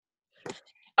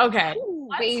Okay, Ooh,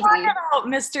 let's baby. talk about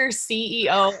Mr.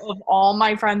 CEO of All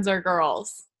My Friends Are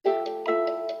Girls.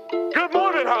 Good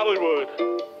morning, Hollywood.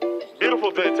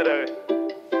 Beautiful day today.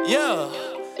 Yeah.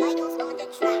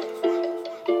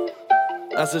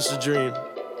 That's just a dream.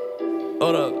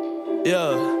 Hold up.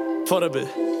 Yeah. For the bit.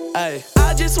 Ay.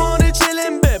 I just wanna chill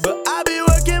in bed, but I be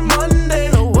working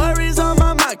Monday. No worries on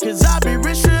my mind, cause I be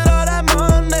rich with all that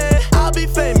money. I'll be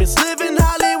famous, live in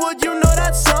Hollywood, you know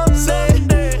that's someday.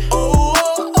 Oh,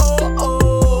 oh, oh,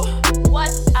 oh.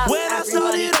 What's up, When I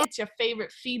everybody? started- It's your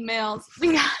favorite females.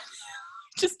 We got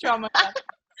just drama.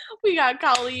 We got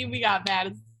Colleen, we got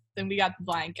Madison, we got the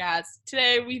Blind Cats.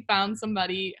 Today we found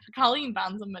somebody. Colleen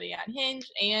found somebody on Hinge,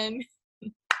 and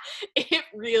it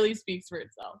really speaks for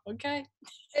itself. Okay.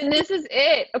 And this is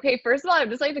it. Okay, first of all, I'd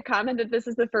just like to comment that this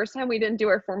is the first time we didn't do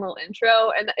our formal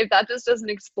intro. And if that just doesn't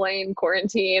explain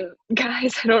quarantine,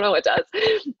 guys, I don't know what does.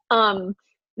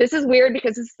 This is weird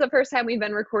because this is the first time we've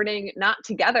been recording not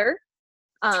together,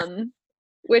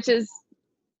 which is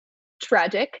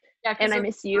tragic. Yeah, And I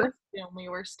miss you. We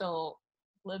were still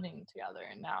living together,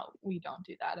 and now we don't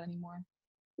do that anymore.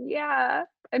 Yeah,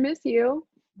 I miss you.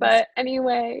 But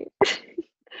anyway,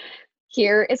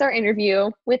 here is our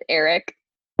interview with Eric.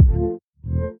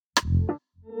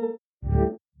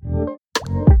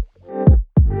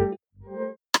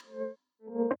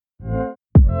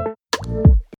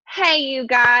 Hey, you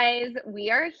guys,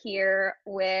 we are here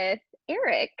with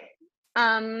Eric.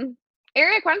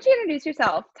 Eric, why don't you introduce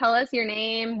yourself? Tell us your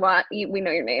name, we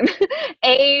know your name,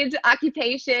 age,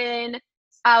 occupation,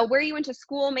 where you went to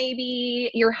school, maybe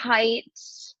your height.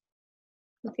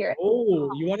 Let's hear it.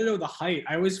 Oh, you want to know the height?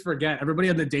 I always forget. Everybody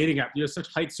on the dating app, you're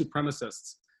such height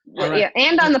supremacists. All right. Yeah,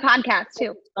 and on the podcast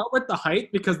too. Start with the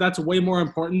height because that's way more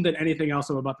important than anything else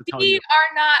I'm about to tell We you.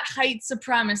 are not height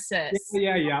supremacists.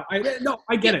 Yeah. I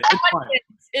get it.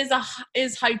 It's fine.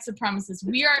 Is height supremacist.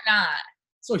 We are not.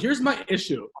 So here's my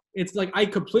issue. It's like I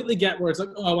completely get where it's like,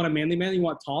 oh, I want a manly man, you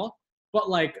want tall, but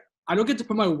like I don't get to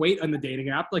put my weight on the dating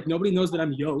app. Like nobody knows that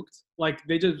I'm yoked. Like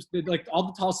like all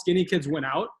the tall, skinny kids went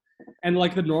out, and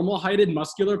like the normal heighted,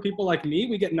 muscular people like me,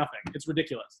 we get nothing. It's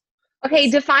ridiculous.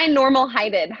 Okay, define normal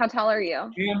heighted. How tall are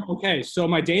you? Okay, so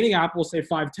my dating app will say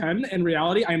 5'10". In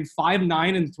reality, I am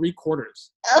 5'9 3/4".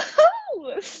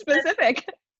 Oh, specific.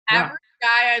 Yeah. Every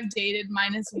guy I've dated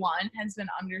 -1 has been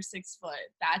under 6 foot.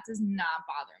 That does not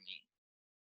bother me.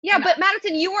 Yeah, but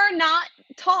Madison, you are not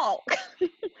tall.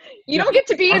 You don't get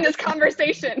to be in this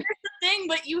conversation. Here's the thing,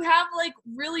 but you have like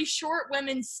really short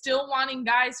women still wanting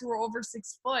guys who are over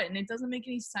 6 foot, and it doesn't make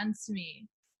any sense to me.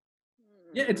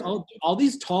 Yeah, it's all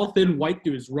these tall, thin white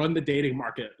dudes run the dating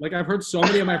market. Like I've heard so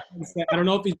many of my friends say, I don't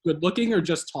know if he's good looking or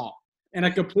just tall. And I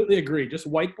completely agree. Just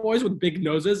white boys with big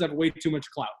noses have way too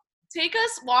much clout.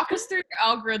 Walk us through your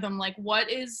algorithm. Like what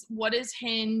is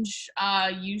Hinge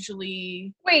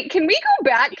usually? Wait, can we go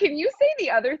back? Can you say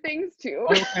the other things too?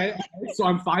 Okay. So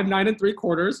I'm 5'9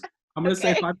 3/4". I'm gonna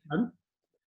say 5'10".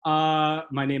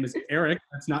 My name is Eric.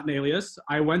 That's not an alias.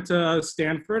 I went to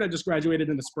Stanford. I just graduated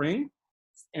in the spring.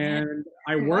 And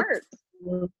I worked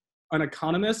for an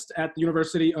economist at the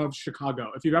University of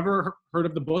Chicago. If you've ever heard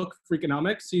of the book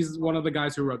Freakonomics, he's one of the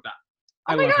guys who wrote that.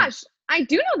 Oh my gosh, I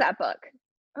do know that book.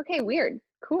 Okay, weird.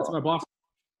 Cool. That's my boss.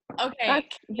 Okay.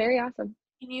 That's very awesome.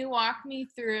 Can you walk me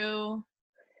through,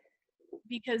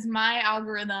 because my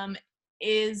algorithm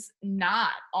is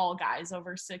not all guys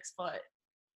over 6 foot.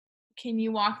 Can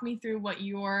you walk me through what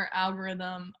your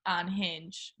algorithm on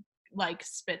Hinge like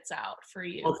spits out for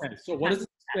you? Okay, so what does it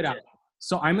spit out?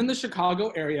 So I'm in the Chicago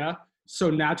area. So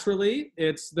naturally,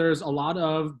 there's a lot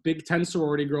of Big Ten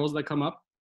sorority girls that come up.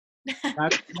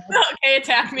 That's Okay,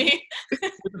 attack me.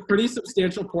 a pretty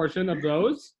substantial portion of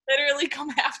those. Literally come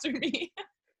after me.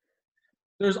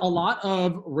 There's a lot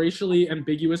of racially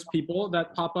ambiguous people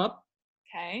that pop up.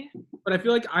 Okay. But I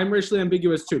feel like I'm racially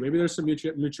ambiguous too. Maybe there's some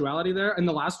mutuality there. And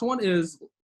the last one is,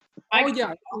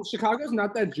 Chicago's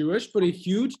not that Jewish, but a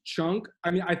huge chunk,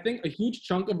 I think a huge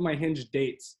chunk of my Hinge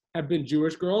dates have been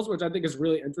Jewish girls, which I think is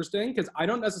really interesting because I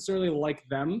don't necessarily like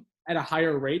them at a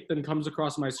higher rate than comes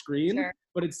across my screen, Sure.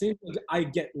 But it seems like I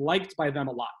get liked by them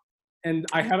a lot. And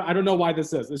I don't know why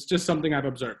this is. It's just something I've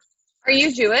observed. Are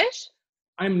you Jewish?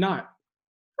 I'm not.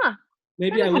 Huh.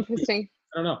 Maybe I look. Interesting.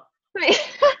 I don't know.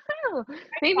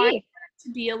 Maybe. I find there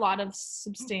to be a lot of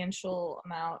substantial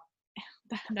amount.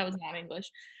 That was not English.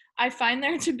 I find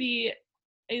there to be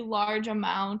a large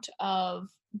amount of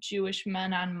Jewish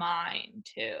men on mine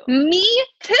too. Me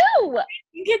too. I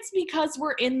think it's because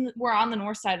we're on the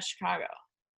north side of Chicago.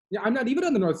 Yeah, I'm not even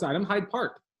on the north side. I'm Hyde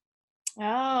Park.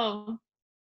 Oh.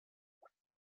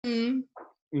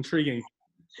 Intriguing.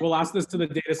 We'll ask this to the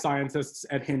data scientists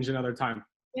at Hinge another time.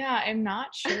 Yeah, I'm not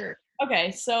sure.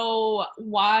 Okay, so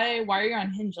why are you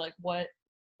on Hinge? Like what,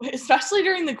 especially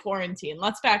during the quarantine?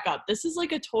 Let's back up. This is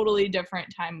like a totally different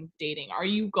time of dating. Are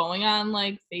you going on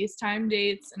like FaceTime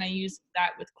dates? And I use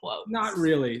that with quotes. Not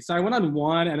really. So I went on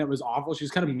one and it was awful. She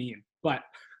was kind of mean, but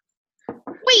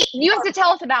Wait, you have to tell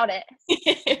us about it.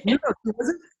 no,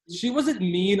 she wasn't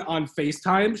mean on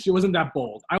FaceTime. She wasn't that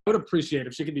bold. I would appreciate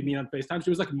if she could be mean on FaceTime. She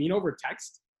was like mean over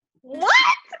text. What?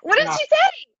 What did she say?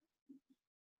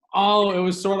 Oh, it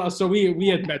was sort of, so we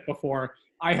had met before.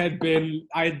 I had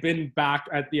been back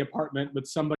at the apartment with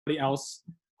somebody else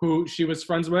who she was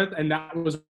friends with, and that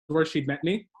was where she'd met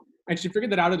me. And she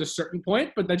figured that out at a certain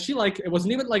point, but then she it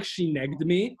wasn't even like she negged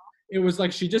me. It was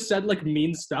like she just said like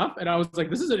mean stuff, and I was like,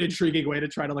 this is an intriguing way to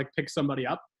try to like pick somebody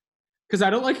up. Because I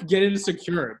don't like get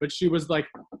insecure, but she was like,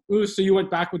 ooh, so you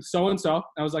went back with so-and-so?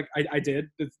 I was like, I did.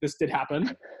 This did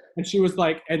happen. And she was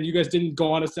like, and you guys didn't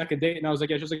go on a second date? And I was like,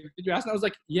 yeah. She was like, did you ask? And I was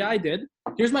like, yeah, I did.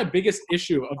 Here's my biggest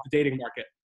issue of the dating market.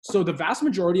 So the vast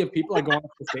majority of people I go on a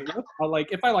first date with are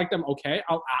like, if I like them, okay,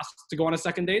 I'll ask to go on a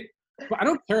second date. But I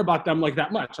don't care about them like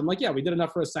that much. I'm like, yeah, we did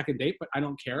enough for a second date, but I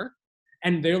don't care.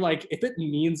 And they're like, if it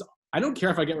means, I don't care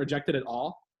if I get rejected at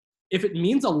all. If it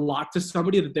means a lot to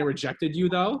somebody that they rejected you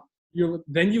though,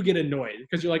 then you get annoyed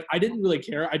because you're like, I didn't really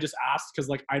care. I just asked because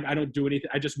like I don't do anything.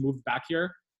 I just moved back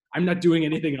here. I'm not doing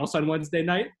anything else on Wednesday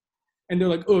night. And they're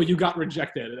like, oh, you got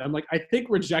rejected. And I'm like, I think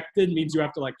rejected means you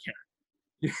have to like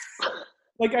care.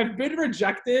 Like I've been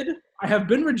rejected. I have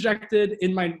been rejected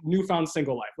in my newfound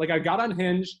single life. Like I got on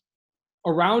Hinge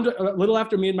around a little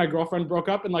after me and my girlfriend broke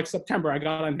up in like September. I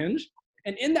got on Hinge.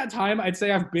 And in that time, I'd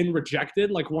say I've been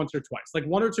rejected like once or twice. Like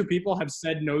one or two people have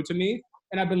said no to me.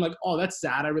 And I've been like, oh, that's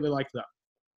sad. I really like them.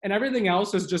 And everything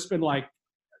else has just been like,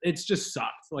 it's just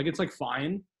sucked. Like, it's like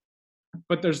fine.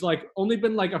 But there's like only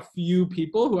been like a few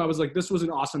people who I was like, this was an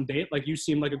awesome date. Like you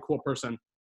seem like a cool person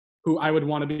who I would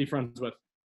want to be friends with.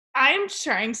 I'm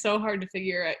trying so hard to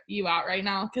figure you out right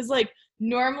now. Cause like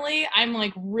normally I'm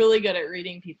like really good at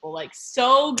reading people, like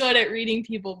so good at reading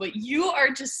people, but you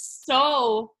are just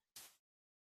so,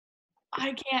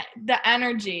 I can't, the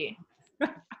energy.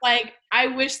 Like, I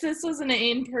wish this was an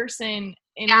in-person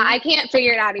interview. Yeah, I can't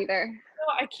figure it out either.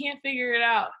 No, I can't figure it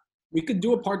out. We could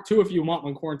do a part 2 if you want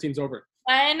when quarantine's over.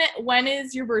 When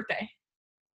is your birthday?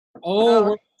 Oh, we're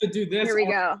going to do this. Here we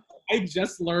go. I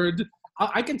just learned.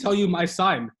 I can tell you my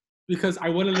sign because I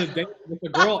went on a date with a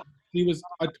girl. She was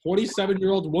a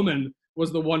 27-year-old woman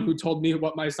was the one who told me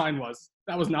what my sign was.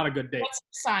 That was not a good date. What's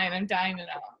your sign? I'm dying to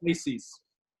know. Pisces.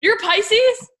 You're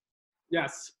Pisces?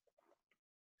 Yes.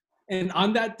 And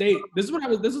on that date, this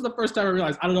is the first time I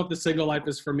realized, I don't know if the single life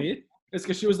is for me. It's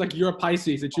because she was like, you're a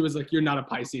Pisces. And she was like, you're not a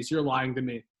Pisces. You're lying to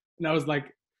me. And I was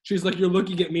like, she's like, you're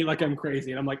looking at me like I'm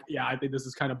crazy. And I'm like, yeah, I think this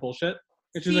is kind of bullshit.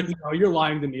 And she's like, no, you're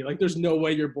lying to me. Like, there's no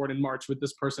way you're born in March with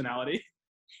this personality.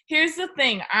 Here's the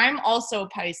thing. I'm also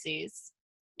Pisces.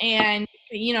 And,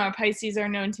 you know, Pisces are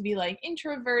known to be like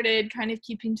introverted, kind of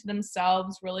keeping to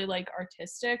themselves, really like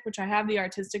artistic, which I have the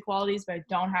artistic qualities, but I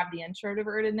don't have the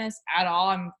introvertedness at all.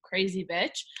 I'm a crazy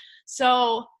bitch.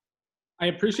 So I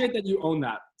appreciate that you own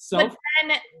that. But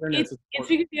then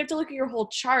you have to look at your whole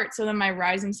chart. So then my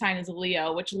rising sign is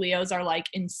Leo, which Leos are like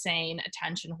insane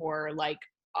attention whore, like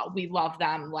we love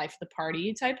them, life the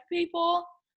party type of people.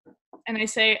 And I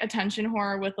say attention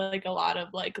whore with like a lot of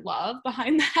like love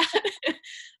behind that.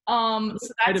 So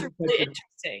that's really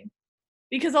interesting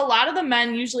because a lot of the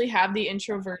men usually have the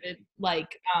introverted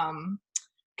like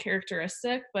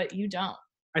characteristic, but you don't.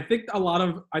 I think a lot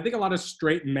of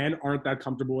straight men aren't that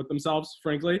comfortable with themselves,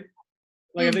 frankly.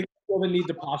 Like I think people need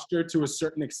to posture to a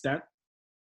certain extent.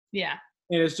 Yeah.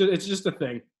 And it's just a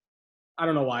thing. I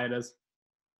don't know why it is.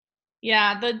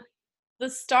 Yeah, the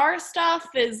star stuff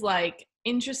is like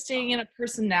interesting in a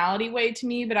personality way to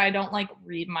me, but I don't like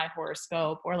read my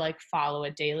horoscope or like follow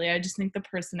it daily. I just think the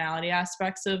personality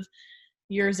aspects of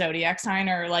your zodiac sign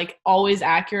are like always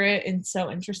accurate and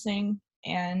so interesting.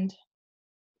 And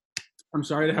I'm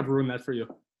sorry to have ruined that for you.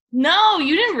 No,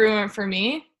 you didn't ruin it for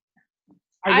me.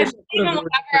 I believe in whatever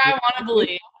I want to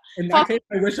believe. In that case,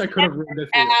 I wish I could have ruined it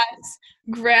for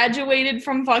you. Graduated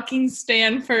from fucking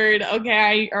Stanford.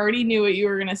 Okay, I already knew what you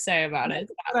were going to say about it.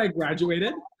 I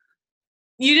graduated.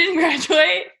 You didn't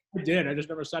graduate? I did. I just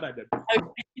never said I did.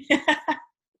 Okay.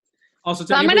 Also,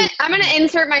 so I'm gonna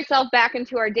insert myself back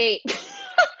into our date.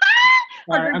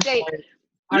 Our date.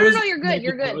 No, you're good.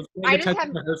 You're good. I just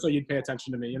have to her so you'd pay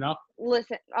attention to me, you know?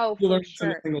 Listen. Oh, for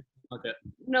sure.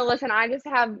 No, listen. I just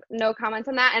have no comments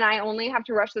on that, and I only have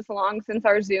to rush this along since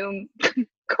our Zoom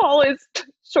call is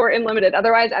short and limited.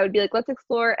 Otherwise, I would be like, let's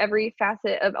explore every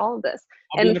facet of all of this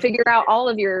and figure out all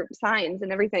of your signs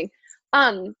and everything.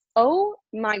 Oh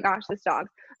my gosh, this dog.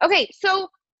 Okay, so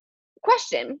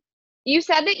question. You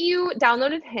said that you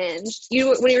downloaded Hinge.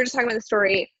 When you were just talking about the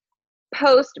story,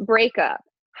 post breakup.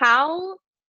 How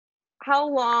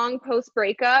long post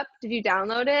breakup did you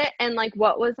download it, and like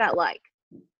what was that like?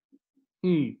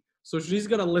 So she's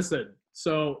gonna listen.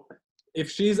 So if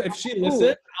she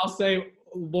listens, I'll say,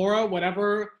 Laura,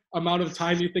 whatever amount of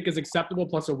time you think is acceptable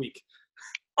plus a week.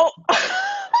 Oh, oh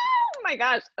my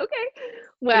gosh. Okay.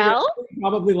 Well,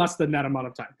 probably less than that amount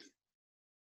of time.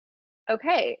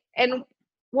 Okay. And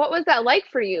what was that like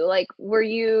for you? Like, do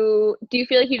you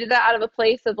feel like you did that out of a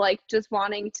place of like just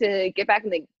wanting to get back in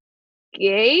the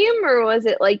game, or was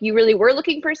it like you really were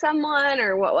looking for someone,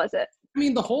 or what was it? I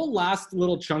mean, the whole last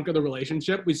little chunk of the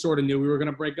relationship, we sort of knew we were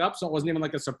going to break up, so it wasn't even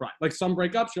like a surprise. Like some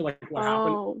breakups, you're like, what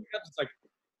happened? It's like,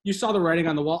 you saw the writing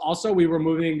on the wall. Also, we were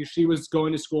moving. She was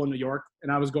going to school in New York,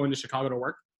 and I was going to Chicago to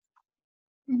work.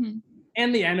 Mm-hmm.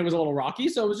 In the end, it was a little rocky,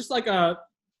 so it was just like it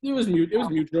was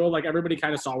mutual. Like everybody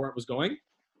kind of saw where it was going.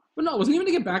 But no, it wasn't even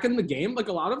to get back in the game. Like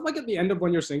a lot of like at the end of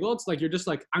when you're single, it's like you're just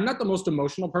like, I'm not the most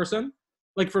emotional person.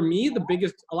 Like for me, for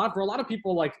a lot of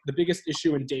people, like the biggest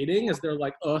issue in dating is they're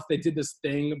like, oh, if they did this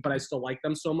thing, but I still like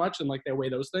them so much, and like they weigh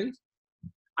those things.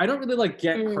 I don't really like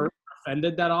get hurt or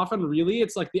offended that often. Really,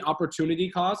 it's like the opportunity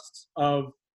costs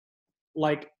of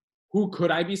like, who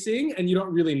could I be seeing? And you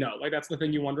don't really know. Like that's the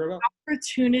thing you wonder about.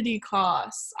 Opportunity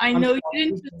costs. I know you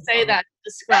didn't just say that to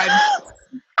describe.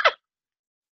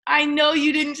 I know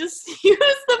you didn't just use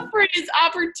the phrase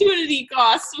opportunity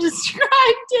costs to describe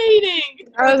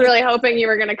dating. I was really hoping you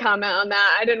were going to comment on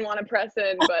that. I didn't want to press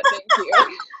in, but thank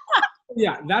you.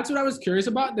 Yeah, that's what I was curious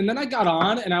about. And then I got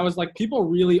on and I was like, people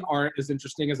really aren't as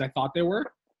interesting as I thought they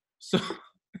were.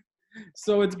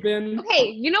 So it's been... Okay,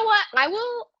 you know what? I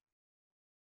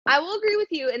will agree with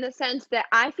you in the sense that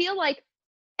I feel like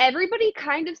everybody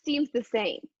kind of seems the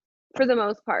same for the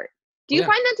most part. Do you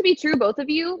find that to be true, both of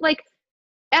you? Like,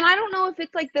 and I don't know if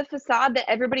it's like the facade that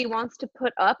everybody wants to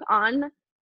put up on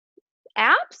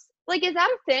apps. Like, is that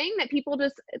a thing that people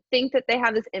just think that they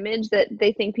have this image that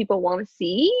they think people want to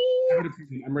see?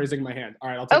 I'm raising my hand. All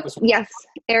right, I'll take this one. Yes,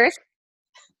 Eric?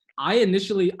 I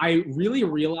really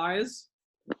realized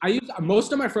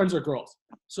most of my friends are girls.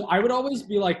 So I would always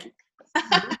be like,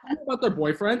 about their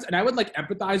boyfriends, and I would like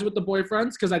empathize with the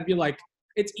boyfriends because I'd be like,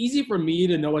 it's easy for me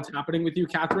to know what's happening with you,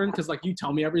 Catherine, because like you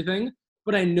tell me everything.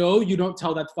 But I know you don't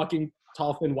tell that fucking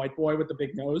tall, thin white boy with the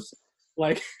big nose,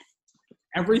 like,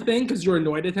 everything because you're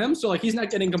annoyed at him. So, like, he's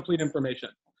not getting complete information.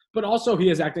 But also,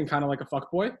 he is acting kind of like a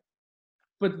fuckboy.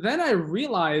 But then I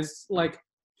realized, like,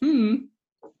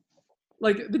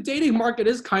 like, the dating market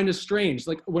is kind of strange.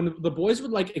 Like, when the boys would,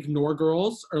 like, ignore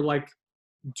girls or, like,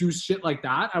 do shit like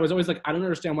that, I was always like, I don't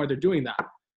understand why they're doing that.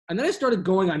 And then I started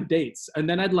going on dates. And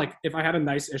then I'd, like, if I had a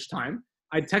nice-ish time,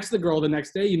 I'd text the girl the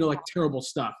next day, like, terrible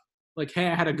stuff. Like, hey,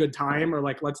 I had a good time, or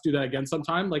like, let's do that again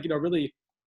sometime. Like, really,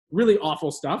 really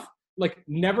awful stuff. Like,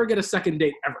 never get a second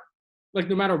date ever. Like,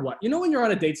 no matter what. When you're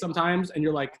on a date sometimes and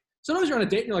you're like, sometimes you're on a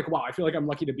date and you're like, wow, I feel like I'm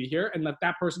lucky to be here. And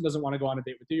that person doesn't want to go on a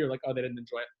date with you. You're like, oh, they didn't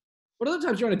enjoy it. But other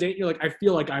times you're on a date and you're like, I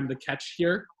feel like I'm the catch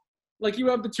here. Like, you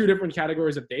have the two different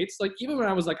categories of dates. Like, even when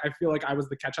I was like, I feel like I was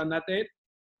the catch on that date,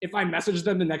 if I messaged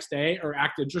them the next day or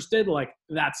act interested, like,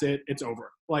 that's it. It's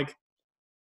over. Like,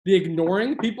 the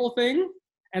ignoring people thing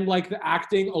and like the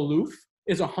acting aloof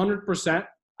is 100%.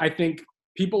 I think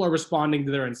people are responding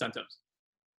to their incentives.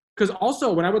 Because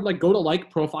also when I would like go to like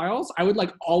profiles, I would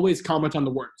like always comment on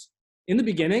the words. In the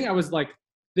beginning, I was like,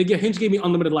 Hinge gave me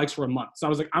unlimited likes for a month. So I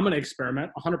was like, I'm going to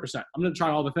experiment 100%. I'm going to try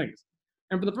all the things.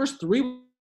 And for the first 3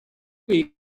 weeks,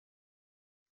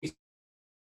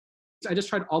 I just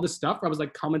tried all this stuff where I was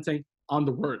like commenting on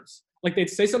the words. Like they'd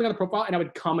say something on the profile and I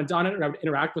would comment on it, or I would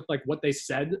interact with like what they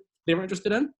said they were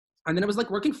interested in. And then it was like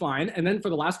working fine. And then for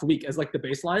the last week as like the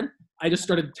baseline, I just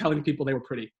started telling people they were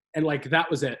pretty. And like,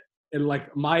 that was it. And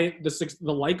like the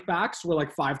like backs were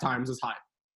like 5 times as high.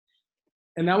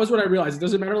 And that was what I realized. It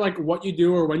doesn't matter like what you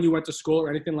do or when you went to school or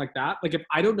anything like that. Like if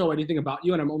I don't know anything about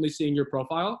you and I'm only seeing your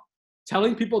profile,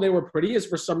 telling people they were pretty is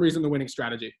for some reason the winning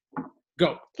strategy.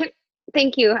 Go.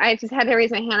 Thank you. I just had to raise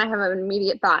my hand. I have an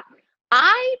immediate thought.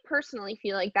 I personally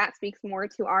feel like that speaks more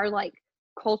to our like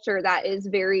culture that is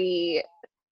very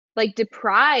like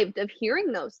deprived of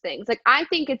hearing those things. Like I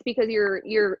think it's because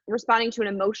you're responding to an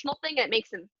emotional thing and it makes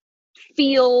them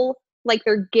feel like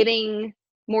they're getting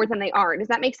more than they are. Does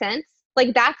that make sense?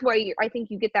 Like that's why I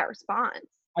think you get that response.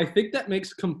 I think that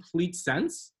makes complete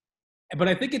sense. But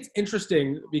I think it's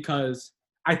interesting because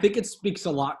I think it speaks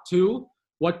a lot to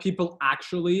what people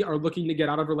actually are looking to get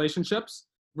out of relationships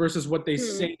versus what they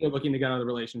say they're looking to get out of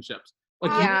relationships.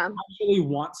 Like you actually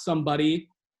want somebody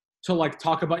to like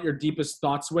talk about your deepest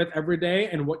thoughts with every day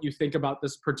and what you think about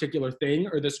this particular thing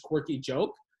or this quirky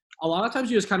joke. A lot of times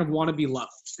you just kind of want to be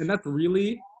loved. And that's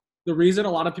really the reason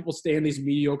a lot of people stay in these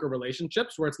mediocre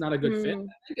relationships where it's not a good fit,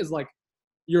 I think, is like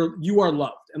you are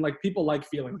loved and like people like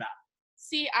feeling that.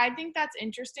 See, I think that's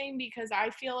interesting because I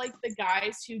feel like the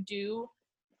guys who do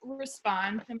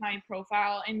respond to my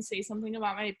profile and say something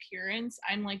about my appearance,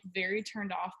 I'm like very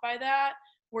turned off by that.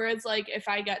 Whereas like if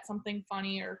I get something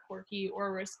funny or quirky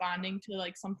or responding to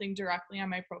like something directly on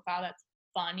my profile that's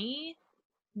funny,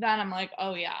 then I'm like,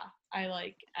 oh yeah,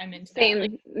 I'm into that. Same,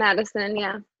 Like, Madison,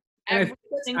 yeah. And I think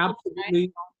that's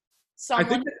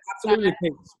absolutely the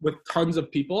case with tons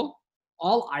of people.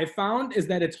 All I found is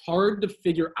that it's hard to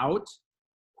figure out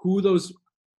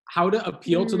how to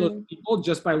appeal to those people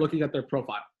just by looking at their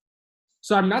profile.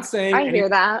 So I'm not saying I hear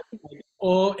that. Like,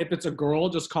 oh, if it's a girl,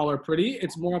 just call her pretty.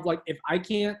 It's more of like, if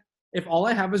all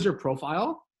I have is your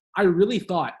profile, I really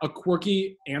thought a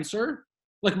quirky answer,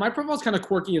 like my profile is kind of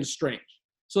quirky and strange.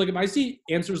 So like if I see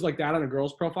answers like that on a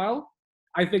girl's profile,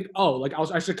 I think, oh, like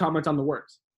I should comment on the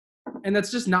words. And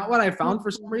that's just not what I found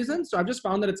for some reason. So I've just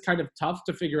found that it's kind of tough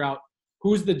to figure out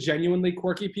who's the genuinely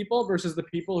quirky people versus the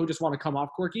people who just want to come off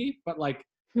quirky, but like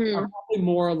are probably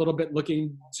more a little bit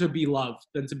looking to be loved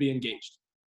than to be engaged.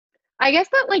 I guess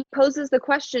that like poses the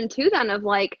question too then of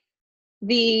like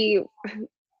the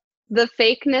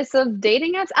fakeness of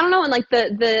dating apps. I don't know, and like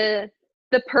the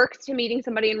perks to meeting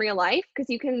somebody in real life, because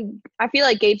you can, I feel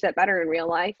like, gauge that better in real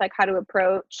life, like how to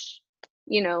approach,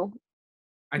 you know,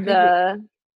 the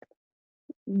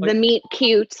meet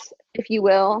cute, if you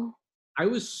will. I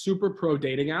was super pro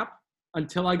dating app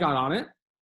until I got on it.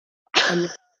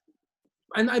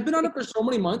 And I've been on it for so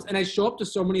many months, and I show up to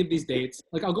so many of these dates.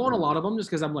 Like I'll go on a lot of them just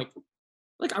because I'm like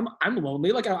I'm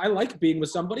lonely. Like I like being with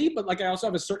somebody, but like I also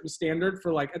have a certain standard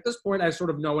for like, at this point I sort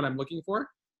of know what I'm looking for.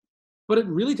 But it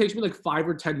really takes me like 5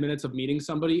 or 10 minutes of meeting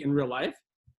somebody in real life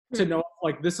to know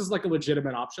like this is like a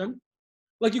legitimate option.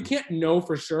 Like you can't know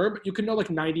for sure, but you can know like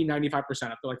 95%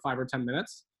 after like 5 or 10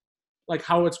 minutes, like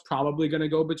how it's probably going to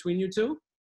go between you two.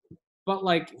 But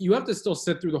like you have to still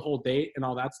sit through the whole date and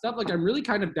all that stuff. Like I'm really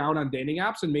kind of down on dating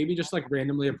apps, and maybe just like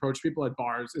randomly approach people at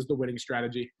bars is the winning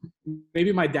strategy.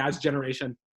 Maybe my dad's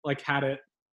generation like had it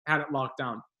locked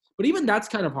down. But even that's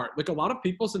kind of hard. Like a lot of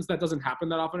people, since that doesn't happen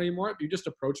that often anymore, if you just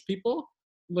approach people,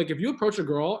 like if you approach a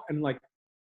girl and like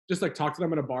just like talk to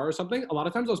them at a bar or something, a lot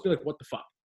of times they'll just be like, what the fuck?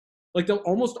 Like they'll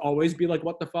almost always be like,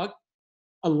 what the fuck?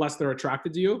 Unless they're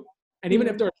attracted to you. And even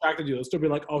if they're attracted to you, they'll still be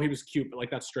like, oh, he was cute, but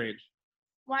like that's strange.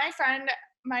 My friend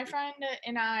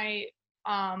and I,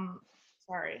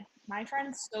 my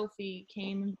friend Sophie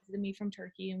came and visited me from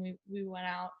Turkey, and we went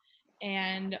out,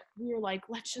 and we were like,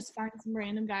 let's just find some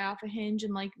random guy off of Hinge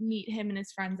and like meet him and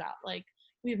his friends out. Like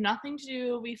we have nothing to do,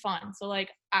 it'll be fun. So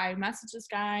like I messaged this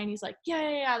guy, and he's like,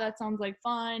 yeah, that sounds like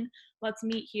fun. Let's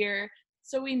meet here.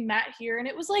 So we met here, and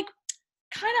it was like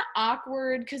kind of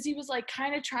awkward because he was like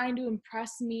kind of trying to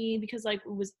impress me because like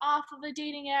it was off of a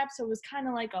dating app, so it was kind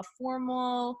of like a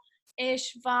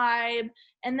formal-ish vibe.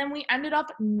 And then we ended up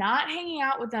not hanging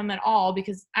out with them at all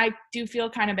because I do feel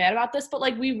kind of bad about this, but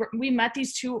like we met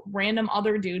these two random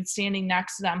other dudes standing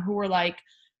next to them who were like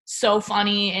so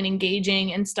funny and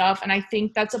engaging and stuff. And I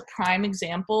think that's a prime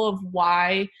example of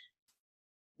why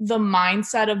the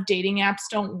mindset of dating apps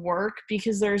don't work,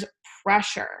 because there's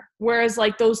pressure. Whereas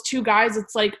like those two guys,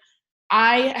 it's like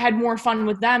I had more fun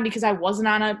with them because I wasn't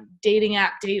on a dating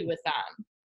app date with them.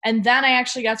 And then I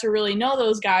actually got to really know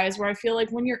those guys, where I feel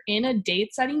like when you're in a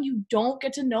date setting, you don't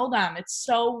get to know them. It's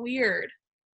so weird.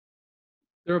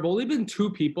 There have only been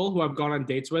 2 people who I've gone on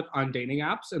dates with on dating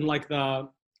apps, and like I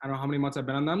don't know how many months I've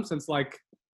been on them, since like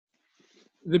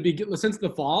since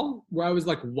the fall, where I was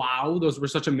like, wow, those were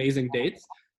such amazing dates.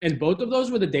 And both of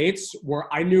those were the dates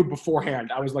where I knew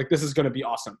beforehand, I was like, this is going to be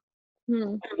awesome.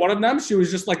 And one of them, she was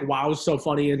just like, wow, so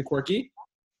funny and quirky.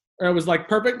 Or it was like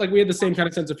perfect. Like we had the same kind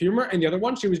of sense of humor. And the other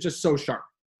one, she was just so sharp.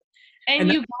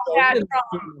 And you got that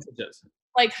from,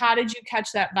 like, how did you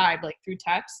catch that vibe? Like through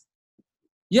text?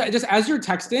 Yeah, just as you're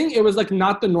texting, it was like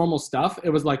not the normal stuff.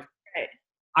 It was like,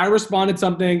 I responded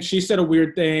something, she said a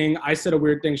weird thing, I said a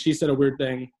weird thing, she said a weird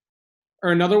thing.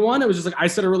 Or another one, it was just like, I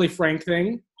said a really frank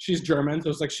thing. She's German, so it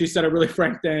was like, she said a really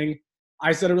frank thing.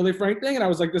 I said a really frank thing, and I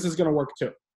was like, this is going to work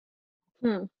too.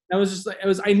 That was just like,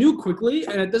 I knew quickly,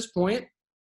 and at this point,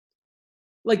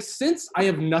 like, since I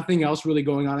have nothing else really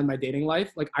going on in my dating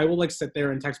life, like, I will, like, sit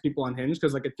there and text people on Hinge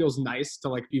because, like, it feels nice to,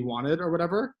 like, be wanted or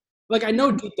whatever. Like, I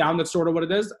know deep down that's sort of what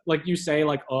it is. Like, you say,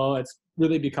 like, oh, it's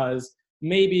really because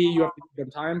maybe you have to give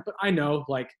them time. But I know,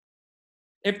 like,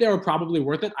 if they were probably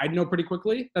worth it, I'd know pretty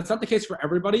quickly. That's not the case for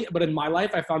everybody, but in my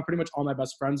life, I found pretty much all my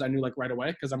best friends I knew like right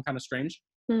away because I'm kind of strange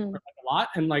Hmm. like, a lot.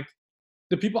 And like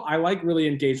the people I like really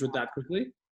engage with that quickly.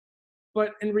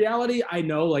 But in reality, I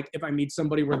know like if I meet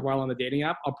somebody worthwhile on the dating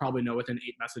app, I'll probably know within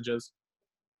 8 messages.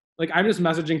 Like I'm just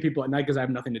messaging people at night because I have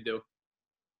nothing to do.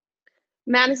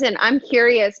 Madison, I'm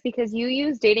curious because you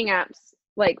use dating apps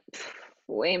like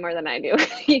way more than I do.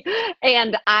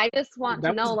 And I just want to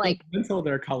That know, was like, mental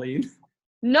there, Colleen.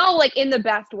 no, like in the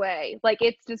best way. Like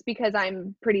it's just because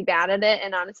I'm pretty bad at it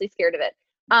and honestly scared of it.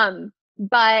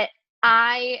 But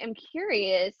I am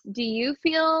curious, do you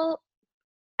feel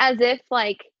as if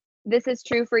like this is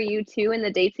true for you too in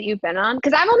the dates that you've been on?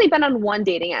 Because I've only been on one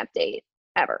dating app date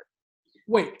ever.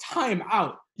 Wait, time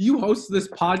out. You host this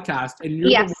podcast and you're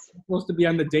the one Yes. I'm supposed to be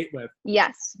on the date with.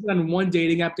 Yes. You've been on one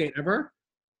dating app date ever?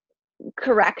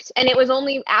 Correct. And it was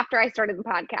only after I started the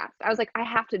podcast. I was like, I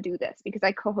have to do this because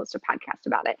I co-host a podcast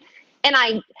about it. And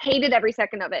I hated every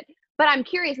second of it. But I'm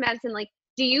curious, Madison, like,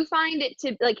 do you find it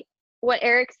to like what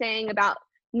Eric's saying about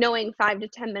knowing 5 to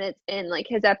 10 minutes in, like,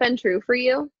 has that been true for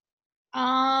you?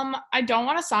 I don't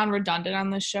want to sound redundant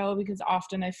on this show because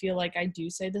often I feel like I do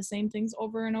say the same things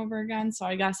over and over again. So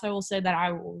I guess I will say that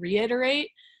I will reiterate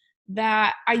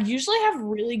that I usually have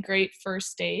really great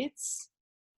first dates.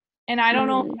 And I don't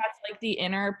know if that's like the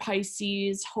inner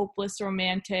Pisces, hopeless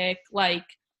romantic, like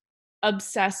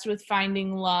obsessed with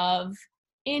finding love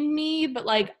in me. But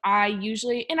like I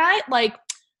usually, and I like,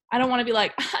 I don't want to be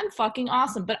like, I'm fucking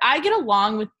awesome, but I get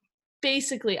along with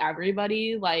basically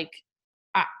everybody. Like,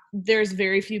 there's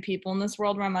very few people in this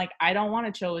world where I'm like, I don't want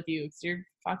to chill with you because you're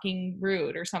fucking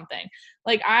rude or something.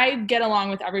 Like, I get along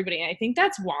with everybody. And I think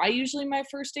that's why usually my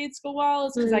first dates go well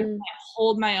is because I can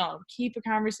hold my own, keep a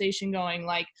conversation going,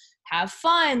 like, have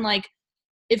fun. Like,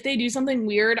 if they do something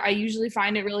weird, I usually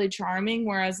find it really charming.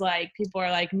 Whereas, like, people are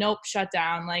like, nope, shut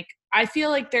down. Like, I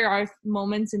feel like there are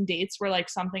moments in dates where, like,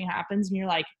 something happens and you're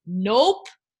like, nope.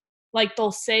 Like,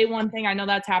 they'll say one thing. I know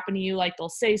that's happened to you. Like, they'll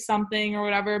say something or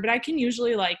whatever, but I can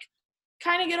usually, like,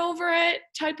 kind of get over it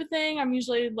type of thing. I'm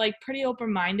usually, like, pretty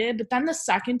open-minded. But then the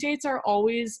second dates are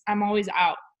always, I'm always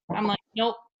out. I'm like,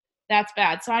 nope, that's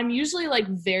bad. So I'm usually, like,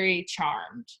 very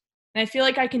charmed. And I feel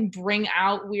like I can bring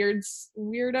out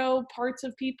weirdo parts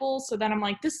of people. So then I'm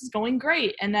like, this is going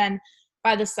great. And then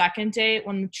by the second date,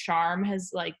 when the charm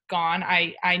has, like, gone,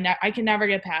 I can never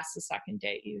get past the second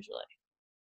date usually.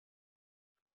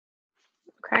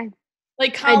 Okay.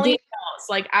 Like, Colleen knows,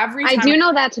 like, every time I do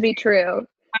know that to be true.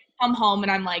 I come home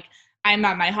and I'm like, I'm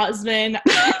at my husband.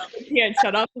 I can't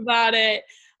shut up about it.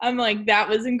 I'm like, that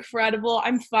was incredible.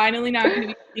 I'm finally not going to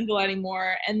be single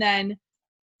anymore. And then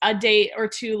a date or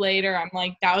two later, I'm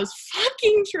like, that was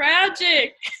fucking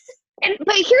tragic.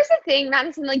 But here's the thing,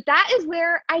 Madison, like, that is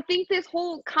where I think this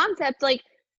whole concept, like,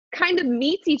 kind of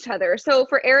meets each other. So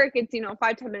for Eric, it's,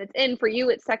 5-10 minutes in. For you,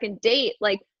 it's second date.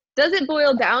 Like, does it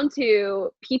boil down to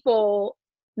people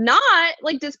not,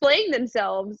 like, displaying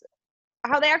themselves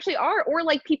how they actually are, or,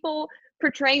 like, people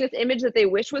portraying this image that they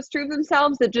wish was true of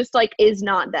themselves that just, like, is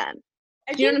not them?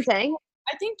 Do you know what I'm saying?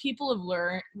 I think people have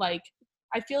learned, like,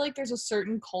 I feel like there's a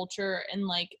certain culture and,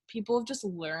 like, people have just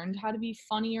learned how to be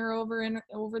funnier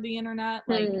over the internet.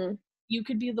 Like, you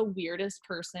could be the weirdest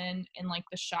person and, like,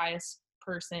 the shyest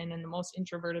person and the most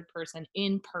introverted person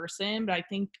in person, but I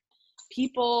think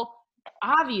people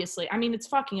obviously, I mean, it's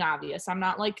fucking obvious. I'm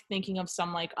not, like, thinking of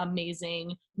some, like,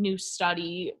 amazing new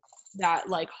study that,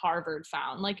 like, Harvard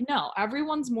found. Like, no,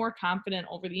 everyone's more confident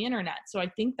over the internet. So I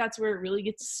think that's where it really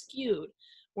gets skewed.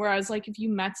 Whereas, like, if you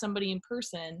met somebody in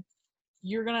person,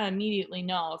 you're gonna immediately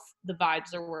know if the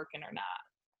vibes are working or not.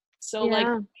 So like,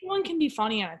 anyone can be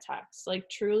funny on a text. Like,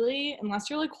 truly, unless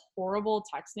you're, like, horrible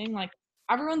texting, like,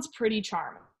 everyone's pretty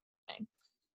charming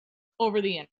over the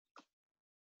internet.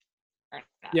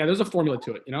 Yeah, there's a formula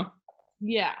to it,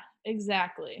 Yeah,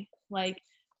 exactly. Like,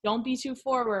 don't be too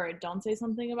forward. Don't say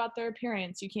something about their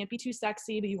appearance. You can't be too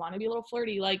sexy, but you want to be a little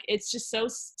flirty. Like, it's just so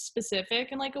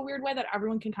specific in, like, a weird way that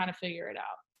everyone can kind of figure it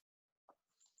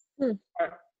out.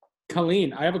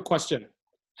 Colleen, I have a question.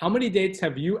 How many dates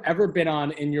have you ever been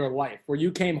on in your life where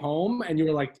you came home and you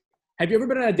were like, have you ever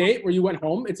been on a date where you went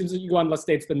home? It seems like you go on less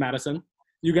dates than Madison.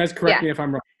 You guys correct me if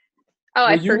I'm wrong. Oh,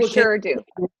 I for sure do.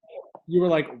 You were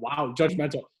like, wow,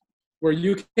 judgmental. Where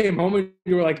you came home and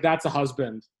you were like, that's a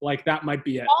husband. Like, that might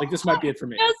be it. Like, this might be it for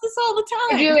me. Does this all the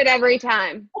time. I do it every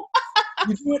time.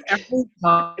 You do it every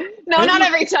time. No, not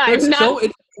every time.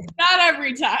 Not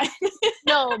every time.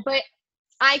 No, but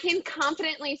I can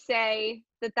confidently say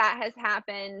that has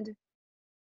happened 3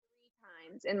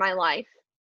 times in my life.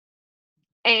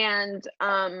 And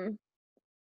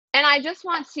I just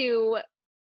want to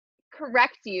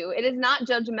correct you. It is not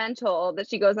judgmental that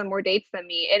she goes on more dates than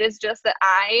me. It is just that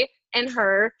I and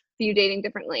her view dating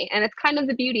differently. And it's kind of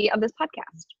the beauty of this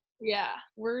podcast. Yeah,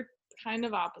 we're kind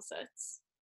of opposites.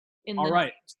 All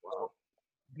right.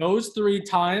 Those 3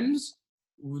 times,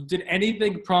 did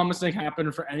anything promising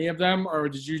happen for any of them, or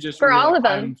did you just For all of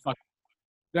them?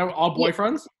 They were all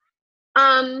boyfriends?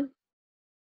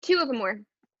 2 of them were.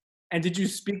 And did you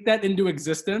speak that into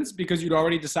existence because you'd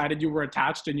already decided you were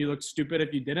attached and you looked stupid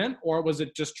if you didn't, or was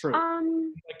it just true?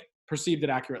 Like, perceived it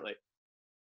accurately?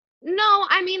 No,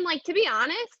 I mean, like, to be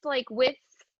honest, like, with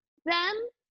them,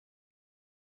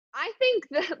 I think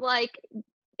that, like,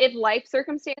 if life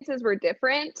circumstances were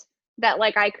different, that,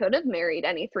 like, I could have married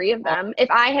any 3 of them.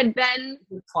 If I had been...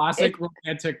 Classic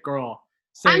romantic girl.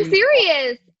 I'm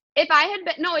serious. If I had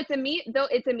been... No, it's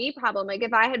a me problem. Like,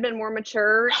 if I had been more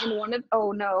mature in one of...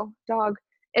 Oh, no, dog.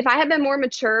 If I had been more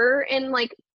mature in,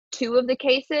 like, 2 of the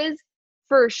cases,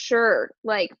 for sure,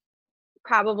 like,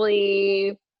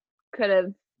 probably could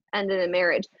have ended in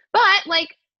marriage. But,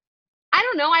 like, I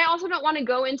don't know. I also don't want to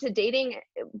go into dating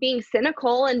being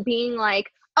cynical and being like,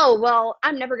 oh, well,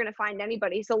 I'm never going to find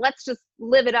anybody, so let's just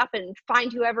live it up and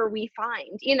find whoever we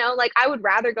find. You know, like, I would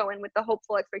rather go in with the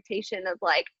hopeful expectation of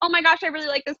like, oh my gosh, I really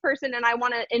like this person and I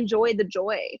want to enjoy the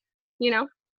joy, you know?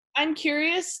 I'm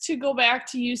curious to go back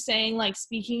to you saying, like,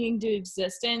 speaking into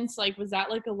existence. Like, was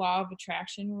that like a law of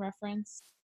attraction reference?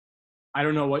 I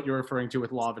don't know what you're referring to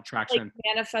with law of attraction.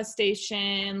 Like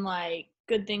manifestation, like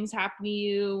good things happen to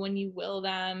you when you will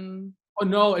them. Oh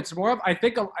no, it's more of I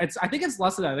think it's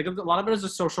less of that. Like a lot of it is a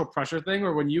social pressure thing,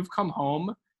 where when you've come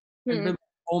home and been,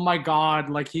 oh my god,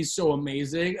 like he's so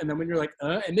amazing, and then when you're like,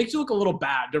 it makes you look a little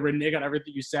bad to renege on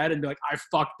everything you said and be like, I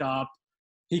fucked up.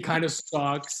 He kind of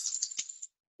sucks.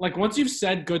 Like once you've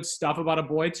said good stuff about a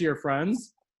boy to your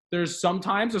friends, there's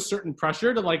sometimes a certain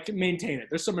pressure to like maintain it.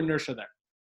 There's some inertia there.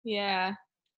 Yeah.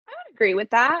 I would agree with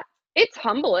that. It's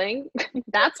humbling.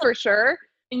 That's for sure.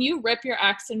 And you rip your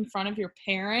ex in front of your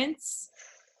parents,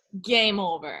 game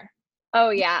over. Oh,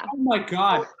 yeah. Oh, my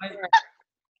God.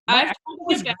 I've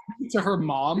was to her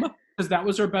mom, because that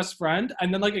was her best friend,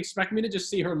 and then, like, expect me to just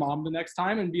see her mom the next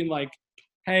time and being like,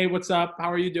 hey, what's up?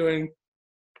 How are you doing?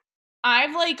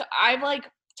 I've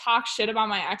talked shit about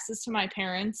my exes to my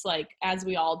parents, like, as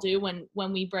we all do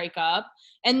when we break up,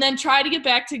 and then try to get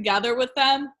back together with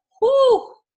them.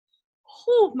 Whoo!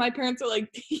 My parents are like,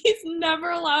 he's never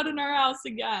allowed in our house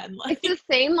again. Like, it's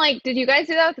the same, like, did you guys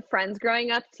do that with friends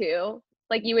growing up too?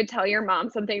 Like, you would tell your mom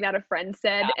something that a friend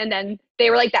said, and then they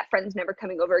were like, that friend's never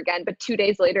coming over again. But 2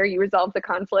 days later, you resolved the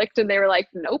conflict, and they were like,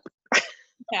 nope.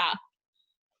 Yeah.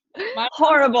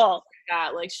 Horrible.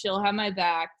 Like, she'll have my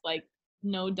back, like,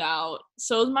 no doubt.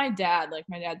 So is my dad. Like,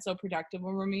 my dad's so protective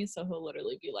over me, so he'll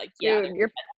literally be like, yeah. Dude,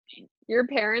 your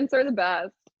parents are the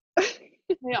best.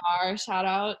 They are. Shout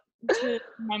out to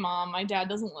my mom. My dad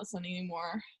doesn't listen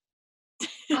anymore.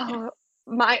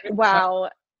 Wow.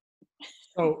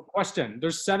 So, question.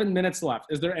 There's 7 minutes left.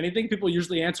 Is there anything people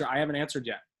usually answer? I haven't answered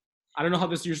yet. I don't know how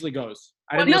this usually goes.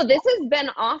 No, this has been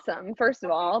awesome, first of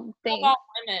all. Thanks. About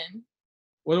women.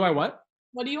 What do I what?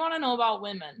 What do you want to know about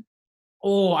women?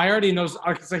 Oh, I already know.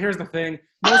 Okay, so here's the thing.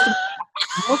 Most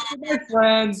of my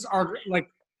friends are like,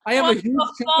 I have a huge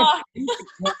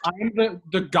I'm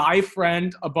the guy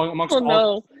friend amongst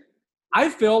all. I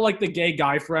feel like the gay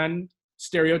guy friend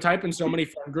stereotype in so many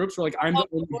friend groups where like I'm the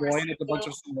only boy and it's a bunch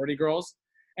of sorority girls.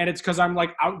 And it's because I'm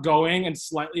like outgoing and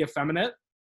slightly effeminate.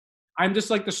 I'm just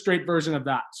like the straight version of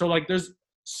that. So like there's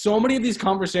so many of these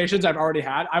conversations I've already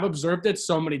had. I've observed it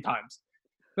so many times.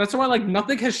 That's why like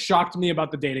nothing has shocked me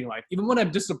about the dating life. Even when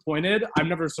I'm disappointed, I'm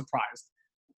never surprised.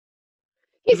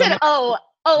 He said, I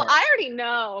already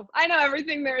know. I know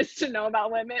everything there is to know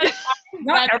about women.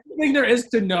 Not everything there is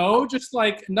to know, just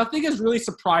like nothing has really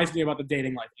surprised me about the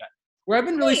dating life yet. Where I've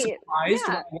been really surprised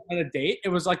when I went on a date, it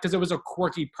was like because it was a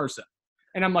quirky person.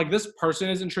 And I'm like, this person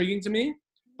is intriguing to me.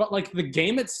 But like the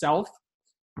game itself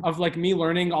of like me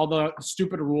learning all the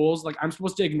stupid rules, like I'm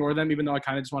supposed to ignore them even though I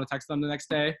kind of just want to text them the next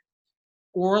day.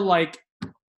 Or like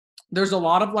there's a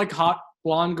lot of like hot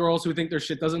blonde girls who think their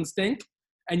shit doesn't stink.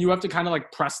 And you have to kind of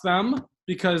like press them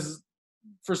because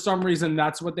for some reason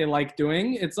that's what they like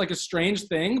doing. It's like a strange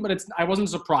thing, but I wasn't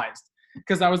surprised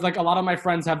because I was like, a lot of my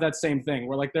friends have that same thing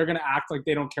where like they're going to act like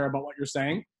they don't care about what you're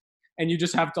saying. And you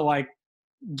just have to like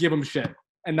give them shit.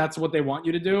 And that's what they want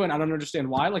you to do. And I don't understand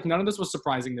why. Like none of this was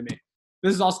surprising to me.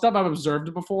 This is all stuff I've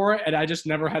observed before and I just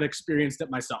never had experienced it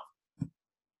myself.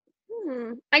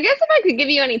 I guess if I could give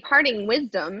you any parting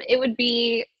wisdom, it would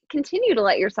be continue to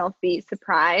let yourself be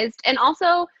surprised and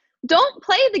also don't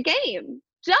play the game.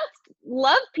 Just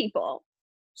love people.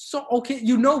 So, okay,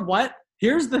 you know what?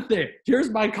 Here's the thing. Here's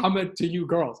my comment to you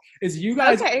girls. Is you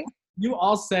guys, you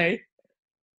all say,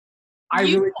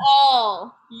 You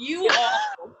all.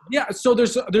 Yeah, so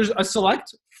there's a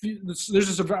select, there's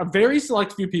just a very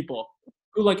select few people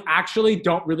who like actually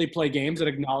don't really play games and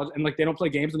acknowledge, and like they don't play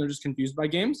games and they're just confused by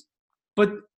games.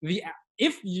 But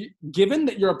given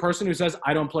that you're a person who says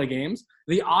I don't play games,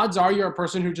 the odds are you're a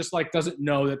person who just like doesn't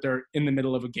know that they're in the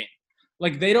middle of a game.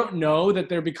 Like they don't know that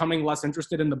they're becoming less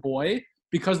interested in the boy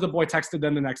because the boy texted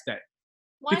them the next day.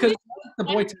 When did you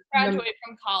graduate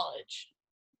from college?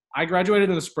 I graduated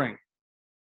in the spring.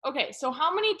 Okay, so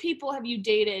how many people have you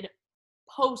dated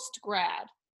post-grad?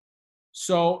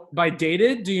 So by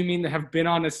dated, do you mean that have been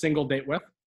on a single date with?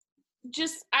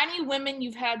 Just any women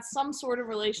you've had some sort of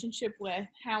relationship with,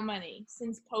 how many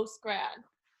since post-grad?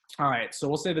 All right, so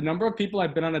we'll say the number of people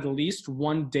I've been on at least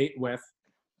one date with,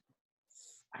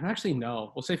 I don't actually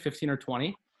know. We'll say 15 or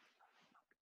 20.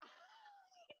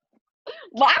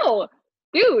 Wow.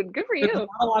 Dude, good for you. There's not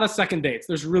a lot of second dates.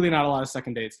 There's really not a lot of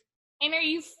second dates. And are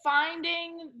you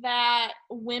finding that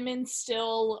women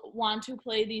still want to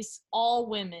play these, all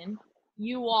women,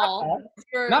 you all,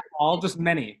 not all, just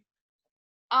many,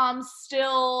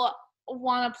 still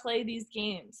want to play these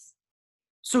games?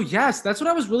 So yes, that's what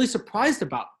I was really surprised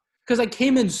about, because I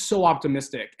came in so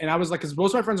optimistic and I was like, because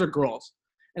most of my friends are girls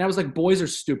and I was like, boys are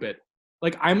stupid.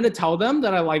 Like I'm going to tell them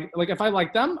that I like if I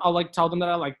like them, I'll like tell them that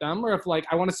I like them. Or if like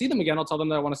I want to see them again, I'll tell them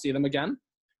that I want to see them again.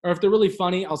 Or if they're really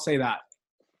funny, I'll say that.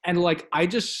 And like, I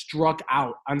just struck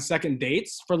out on second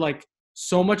dates for like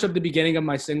so much of the beginning of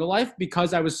my single life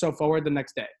because I was so forward the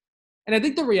next day. And I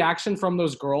think the reaction from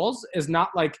those girls is not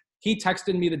like, he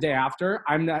texted me the day after,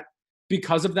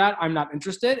 because of that, I'm not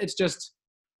interested. It's just,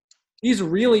 he's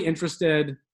really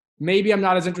interested. Maybe I'm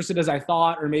not as interested as I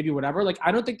thought, or maybe whatever. Like,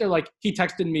 I don't think they're like, he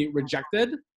texted me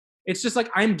rejected. It's just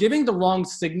like, I'm giving the wrong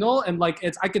signal. And like,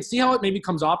 I could see how it maybe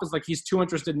comes off as like, he's too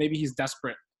interested. Maybe he's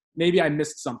desperate. Maybe I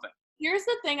missed something. Here's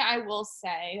the thing I will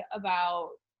say about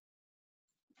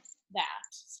that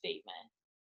statement.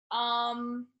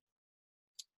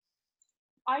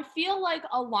 I feel like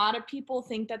a lot of people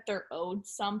think that they're owed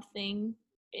something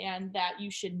and that you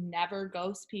should never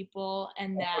ghost people,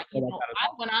 and that, you know,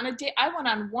 I went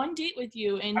on one date with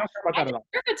you and I didn't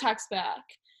hear a text back.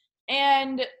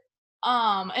 And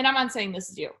I'm not saying this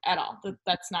is you at all.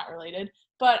 That's not related.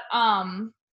 But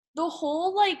the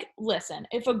whole, like, listen,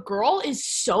 if a girl is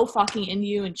so fucking into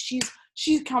you and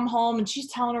she's come home and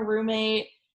she's telling her roommate,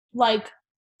 like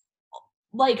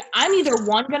I'm either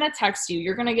one, gonna text you,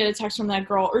 you're gonna get a text from that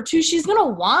girl, or two, she's gonna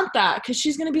want that because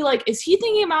she's gonna be like, is he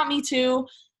thinking about me too?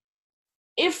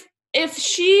 If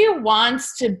she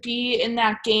wants to be in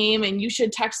that game and you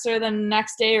should text her the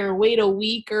next day or wait a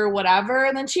week or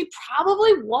whatever, then she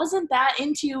probably wasn't that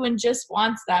into you and just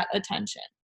wants that attention.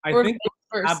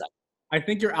 I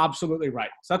think you're absolutely right.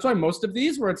 So that's why most of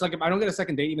these, where it's like, if I don't get a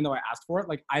second date, even though I asked for it,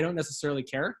 like I don't necessarily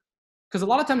care. Because a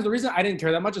lot of times the reason I didn't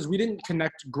care that much is we didn't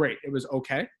connect great. It was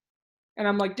okay. And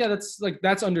I'm like, yeah,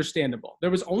 that's understandable. There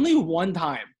was only one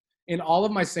time in all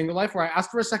of my single life where I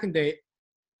asked for a second date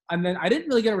and then I didn't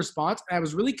really get a response. And I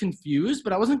was really confused,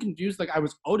 but I wasn't confused like I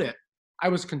was owed it. I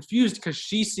was confused because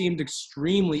she seemed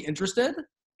extremely interested.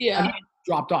 Yeah. And then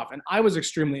dropped off. And I was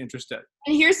extremely interested.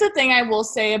 And here's the thing I will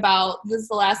say about, this is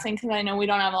the last thing because I know we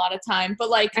don't have a lot of time, but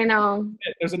like, I know.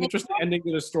 There's an interesting ending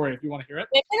to the story if you want to hear it.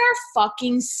 Women are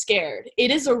fucking scared.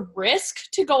 It is a risk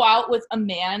to go out with a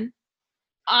man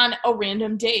on a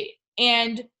random date.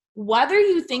 And whether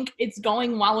you think it's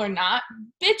going well or not,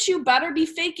 bitch, you better be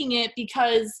faking it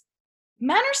because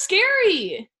men are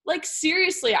scary. Like,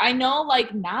 seriously, I know,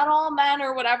 like, not all men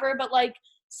or whatever, but like,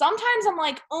 sometimes I'm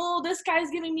like, oh, this guy's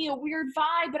giving me a weird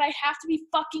vibe, but I have to be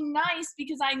fucking nice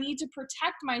because I need to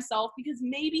protect myself because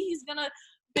maybe he's going to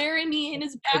bury me in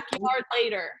his backyard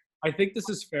later. I think this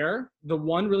is fair. The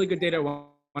one really good date I went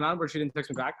on where she didn't text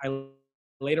me back, I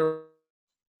later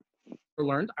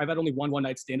learned I've had only one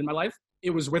night stand in my life. It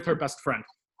was with her best friend.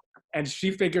 And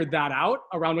she figured that out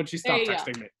around when she stopped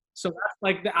texting me. So that's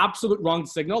like the absolute wrong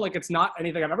signal. Like, it's not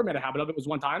anything I've ever made a habit of. It was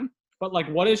one time. But like,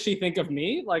 what does she think of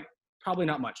me? Like, probably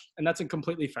not much. And that's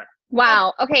completely fair.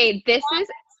 Wow. Okay. This is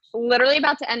literally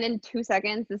about to end in 2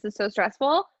 seconds. This is so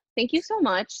stressful. Thank you so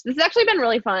much. This has actually been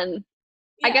really fun.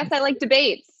 Yeah. I guess I like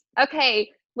debates. Okay.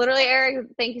 Literally, Eric,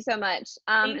 thank you so much.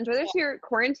 Enjoy this your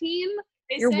quarantine,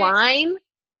 your wine.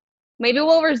 Maybe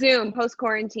we'll resume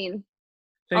post-quarantine.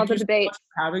 Thank you so much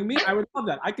for having me. I would love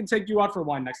that. I can take you out for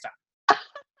wine next time.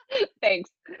 Thanks.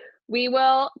 We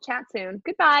will chat soon.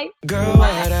 Goodbye. Girl,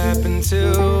 what happened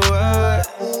to us?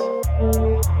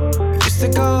 Used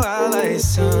to go out like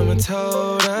summer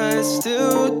told us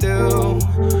to do.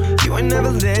 You ain't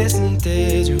never listened,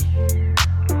 did you?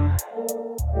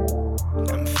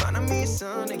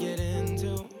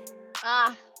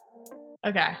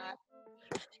 Okay.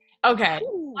 Okay.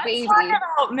 Ooh, Let's baby. talk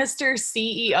about Mr.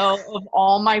 CEO of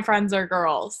all my friends are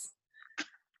girls.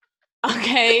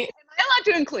 Okay. Am I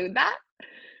allowed to include that?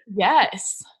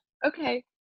 Yes. Okay.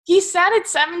 He said it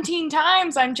 17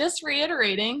 times. I'm just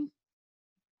reiterating.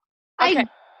 Okay.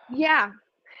 Yeah,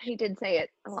 he did say it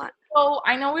a lot. So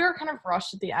I know we were kind of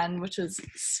rushed at the end, which is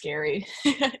scary.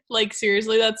 Like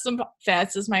seriously, that's the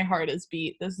fastest my heart has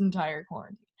beat this entire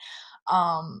quarantine.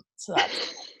 So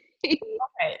that's okay.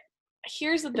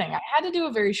 Here's the thing. I had to do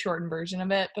a very shortened version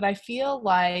of it, but I feel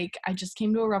like I just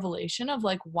came to a revelation of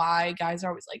like why guys are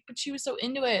always like, but she was so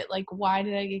into it. Like, why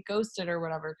did I get ghosted or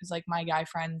whatever? Because like my guy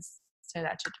friends say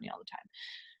that shit to me all the time.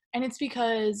 And it's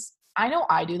because I know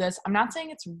I do this. I'm not saying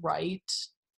it's right,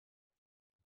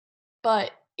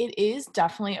 but it is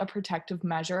definitely a protective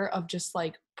measure of just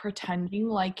like pretending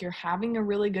like you're having a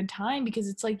really good time because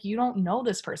it's like you don't know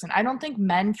this person. I don't think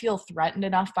men feel threatened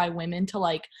enough by women to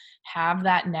like have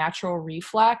that natural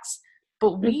reflex,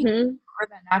 but we are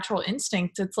that natural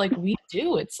instinct. It's like we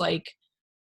do. It's like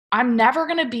I'm never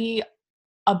going to be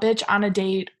a bitch on a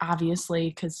date, obviously,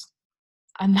 because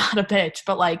I'm not a bitch,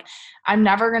 but like I'm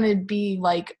never going to be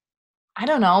like I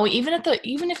don't know, even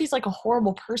if he's like a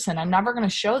horrible person, I'm never gonna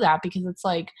show that because it's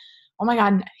like, oh my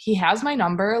God, he has my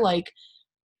number, like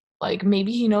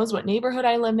maybe he knows what neighborhood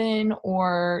I live in,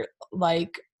 or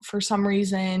like for some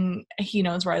reason he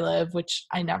knows where I live, which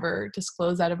I never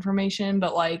disclose that information,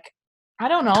 but like I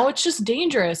don't know, it's just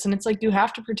dangerous and it's like you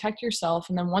have to protect yourself.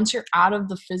 And then once you're out of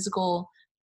the physical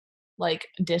like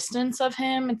distance of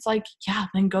him, it's like, yeah,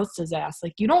 then ghost his ass.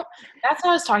 Like you don't, that's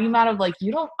what I was talking about of like,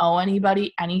 you don't owe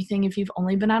anybody anything if you've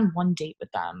only been on one date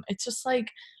with them. It's just like,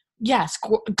 yes,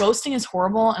 ghosting is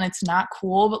horrible and it's not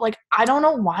cool, but like, I don't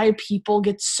know why people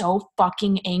get so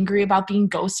fucking angry about being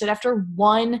ghosted after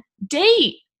one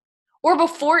date or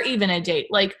before even a date.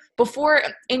 Like before,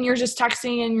 and you're just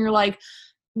texting and you're like,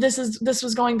 this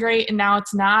was going great and now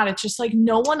it's not. It's just like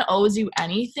no one owes you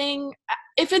anything.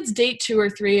 If it's date 2 or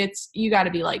 3, it's you got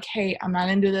to be like, hey, I'm not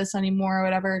into this anymore or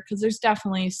whatever, because there's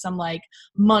definitely some like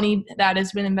money that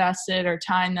has been invested or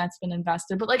time that's been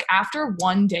invested. But like after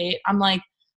one date, I'm like,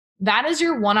 that is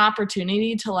your one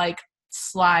opportunity to like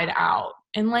slide out.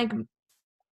 And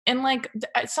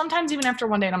sometimes even after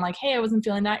one date, I'm like, hey, I wasn't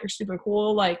feeling that, you're super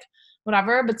cool, like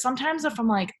whatever. But sometimes if I'm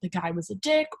like the guy was a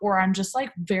dick or I'm just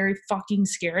like very fucking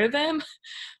scared of him,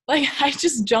 like I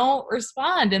just don't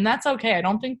respond. And that's okay. I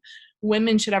don't think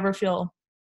women should ever feel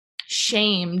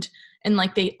shamed and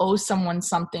like they owe someone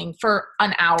something for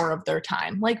an hour of their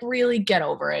time. Like really get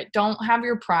over it. Don't have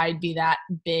your pride be that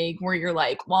big where you're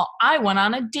like, well, I went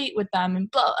on a date with them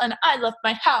and blah, and I left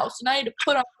my house and I had to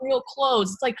put on real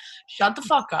clothes. It's like, shut the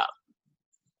fuck up.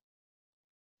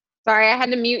 Sorry, I had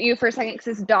to mute you for a second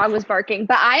because this dog was barking.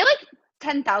 But I like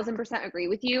 10,000% agree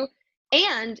with you.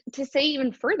 And to say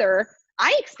even further,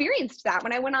 I experienced that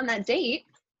when I went on that date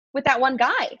with that one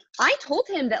guy. I told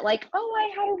him that like, oh, I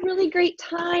had a really great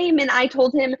time. And I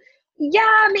told him,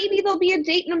 yeah, maybe there'll be a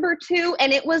date number 2.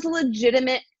 And it was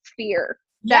legitimate fear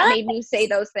that made me say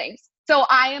those things. So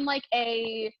I am like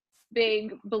a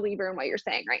big believer in what you're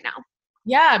saying right now.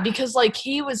 Yeah, because like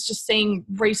he was just saying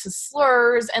racist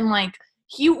slurs and like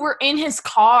we're in his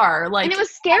car, like, and it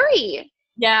was scary.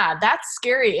 Yeah, that's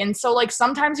scary. And so like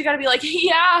sometimes you got to be like,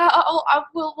 yeah,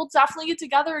 we'll definitely get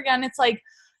together again. It's like,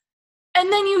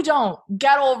 and then you don't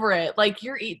get over it. Like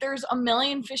there's a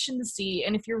million fish in the sea,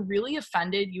 and if you're really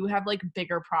offended, you have like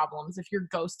bigger problems if you're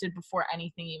ghosted before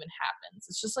anything even happens.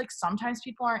 It's just like sometimes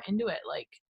people aren't into it, like,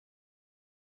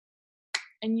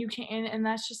 and you can't, and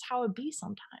that's just how it be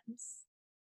sometimes.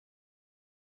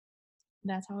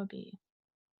 That's how it be.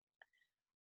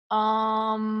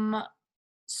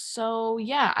 So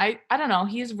yeah, I don't know.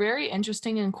 He's very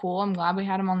interesting and cool. I'm glad we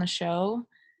had him on the show.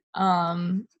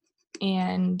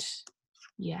 And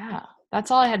yeah, that's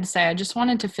all I had to say. I just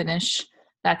wanted to finish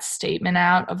that statement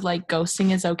out of like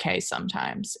ghosting is okay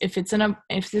sometimes. If it's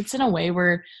in a way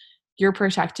where you're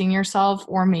protecting yourself,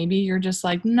 or maybe you're just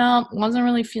like, no, wasn't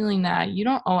really feeling that. You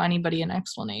don't owe anybody an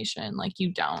explanation. Like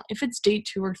you don't. If it's date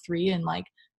 2 or 3 and like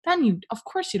then you of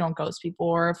course you don't ghost people,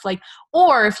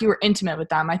 or if you were intimate with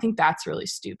them. I think that's really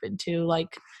stupid too.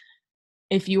 Like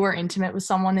if you were intimate with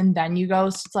someone and then you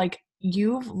ghost, it's like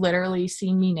you've literally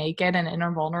seen me naked and in a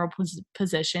vulnerable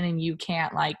position and you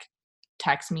can't like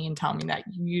text me and tell me that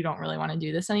you don't really want to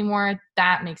do this anymore.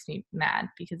 That makes me mad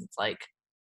because it's like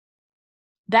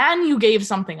then you gave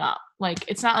something up. Like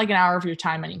it's not like an hour of your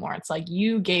time anymore. It's like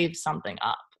you gave something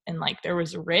up and like there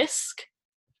was a risk,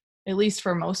 at least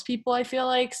for most people, I feel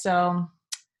like. So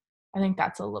I think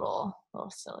that's a little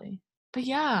silly. But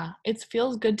yeah, it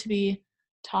feels good to be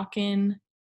talking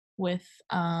with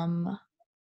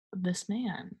this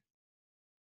man.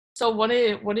 So what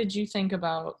did you think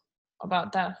about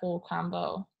that whole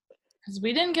combo? Because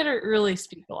we didn't get to really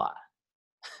speak a lot.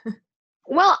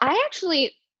 Well, I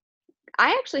actually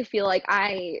feel like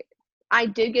I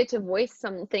did get to voice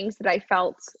some things that I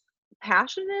felt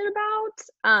passionate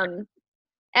about.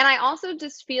 And I also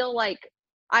just feel like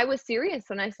I was serious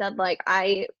when I said like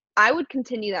I would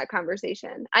continue that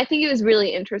conversation. I think it was really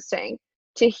interesting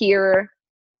to hear,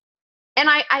 and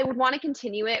I would want to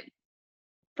continue it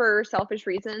for selfish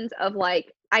reasons of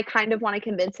like I kind of want to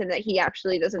convince him that he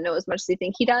actually doesn't know as much as he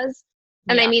think he does.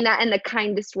 And I mean that in the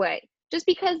kindest way. Just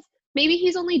because maybe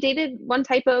he's only dated one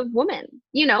type of woman,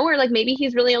 you know, or like maybe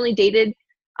he's really only dated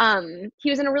he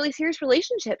was in a really serious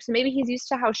relationship, so maybe he's used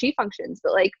to how she functions,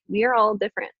 but like we are all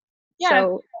different. Yeah,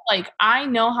 so like I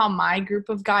know how my group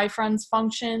of guy friends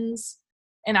functions,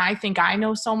 and I think I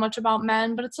know so much about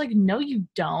men, but it's like, no, you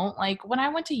don't. Like when I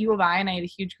went to U of I and I had a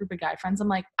huge group of guy friends, I'm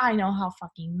like, I know how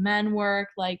fucking men work,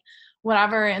 like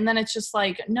whatever. And then it's just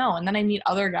like, no. And then I meet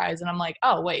other guys and I'm like,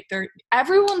 oh wait,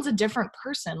 everyone's a different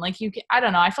person. Like I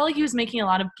don't know. I felt like he was making a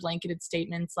lot of blanketed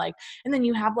statements. Like, and then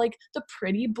you have like the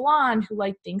pretty blonde who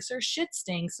like thinks her shit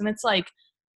stinks. And it's like,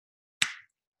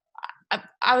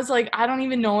 I was like, I don't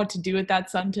even know what to do with that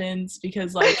sentence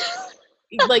because like,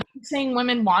 like saying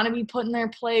women want to be put in their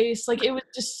place, like it was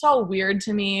just so weird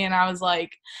to me. And I was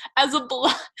like, as a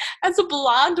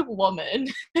blonde woman,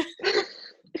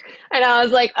 and I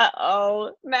was like,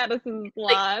 uh-oh, Madison's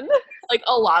blonde. like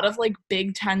a lot of like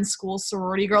Big Ten school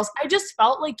sorority girls, I just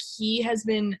felt like he's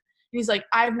like,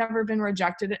 I've never been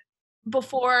rejected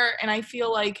before, and I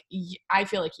feel like he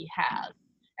has.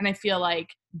 And I feel like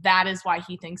that is why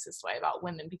he thinks this way about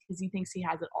women, because he thinks he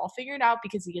has it all figured out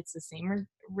because he gets the same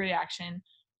reaction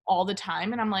all the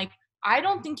time. And I'm like, I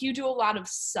don't think you do a lot of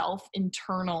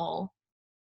internal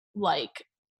like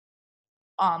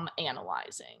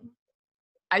analyzing.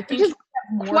 I think which is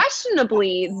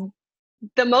questionably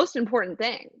the most important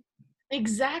thing.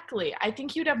 Exactly. I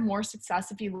think you'd have more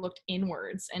success if he looked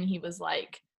inwards and he was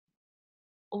like,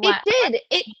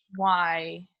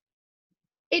 why?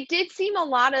 It did seem a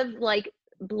lot of like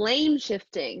blame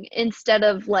shifting instead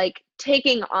of like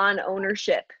taking on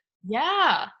ownership.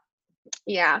 Yeah.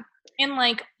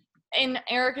 And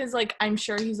Eric is like, I'm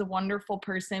sure he's a wonderful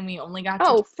person. We only got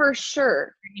for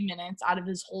sure 30 minutes out of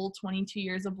his whole 22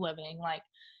 years of living, like,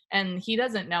 and he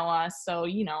doesn't know us, so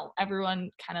you know, everyone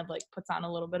kind of like puts on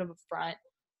a little bit of a front.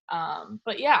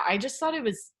 But yeah, I thought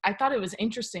it was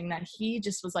interesting that he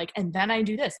just was like, and then I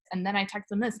do this, and then I text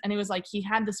him this, and it was like he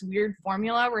had this weird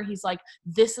formula where he's like,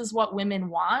 this is what women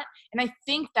want. And I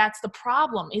think that's the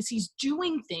problem, is he's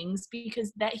doing things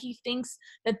because that he thinks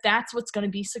that that's what's going to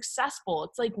be successful.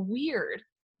 It's like weird,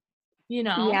 you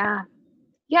know?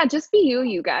 Yeah, just be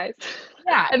you guys.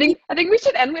 Yeah. I think we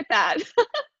should end with that.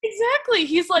 Exactly.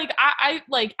 He's like,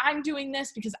 I'm doing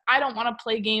this because I don't want to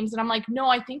play games. And I'm like, no,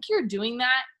 I think you're doing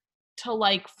that to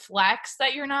like flex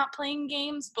that you're not playing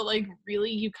games, but like really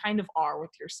you kind of are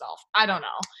with yourself. I don't know.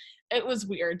 It was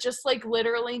weird. Just like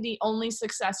literally the only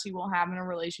success you will have in a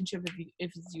relationship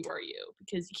if it's you or you,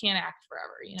 because you can't act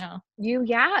forever, you know?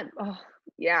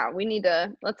 We need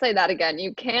to, let's say that again.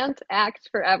 You can't act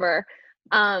forever.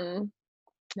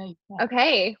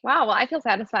 Okay. Wow. Well, I feel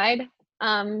satisfied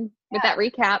with that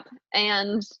recap,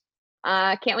 and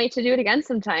can't wait to do it again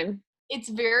sometime. It's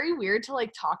very weird to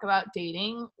like talk about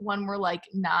dating when we're like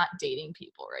not dating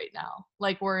people right now.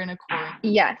 Like we're in a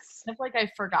quarantine. Yes. I feel like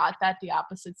I forgot that the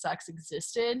opposite sex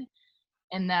existed,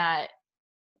 and that.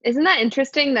 Isn't that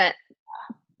interesting that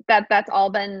that's all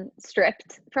been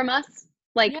stripped from us?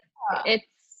 Like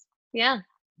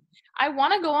I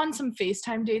want to go on some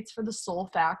FaceTime dates for the sole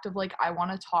fact of like, I want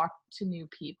to talk to new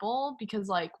people, because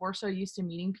like we're so used to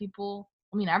meeting people.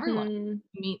 I mean, everyone.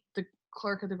 You meet the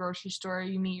clerk at the grocery store,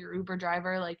 you meet your Uber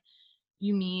driver, like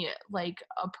you meet like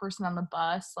a person on the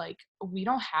bus. Like we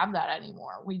don't have that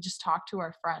anymore. We just talk to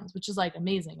our friends, which is like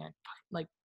amazing. And like,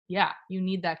 yeah, you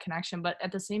need that connection, but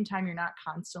at the same time, you're not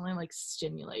constantly like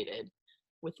stimulated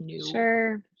with new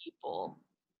people.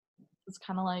 It's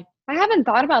kind of like, I haven't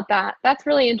thought about that. That's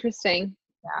really interesting.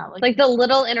 Yeah, like the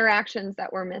little interactions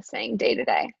that we're missing day to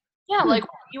day. Yeah, like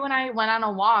you and I went on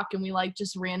a walk and we like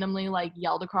just randomly like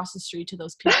yelled across the street to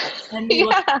those people. And we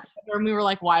looked at each other and we were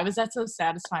like, why was that so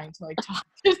satisfying to like talk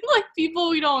to like people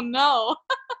we don't know?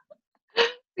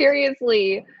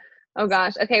 Seriously. Oh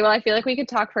gosh. Okay, well I feel like we could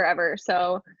talk forever.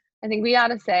 So I think we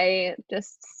gotta say,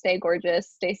 just stay gorgeous,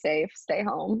 stay safe, stay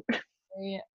home.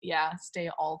 Yeah, stay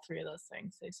all three of those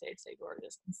things. Stay safe, stay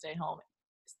gorgeous, and stay home.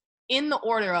 In the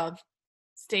order of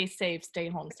stay safe, stay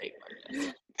home, stay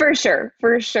gorgeous.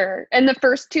 For sure. And the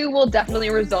first two will definitely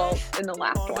result in the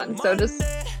last one. So just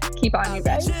keep on, you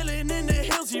guys.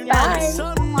 Bye.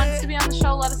 Who wants to be on the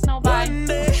show? Let us know. Bye.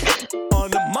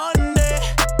 On a Monday,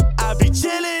 I be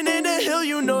chilling in the hill,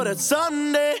 you know that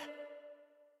someday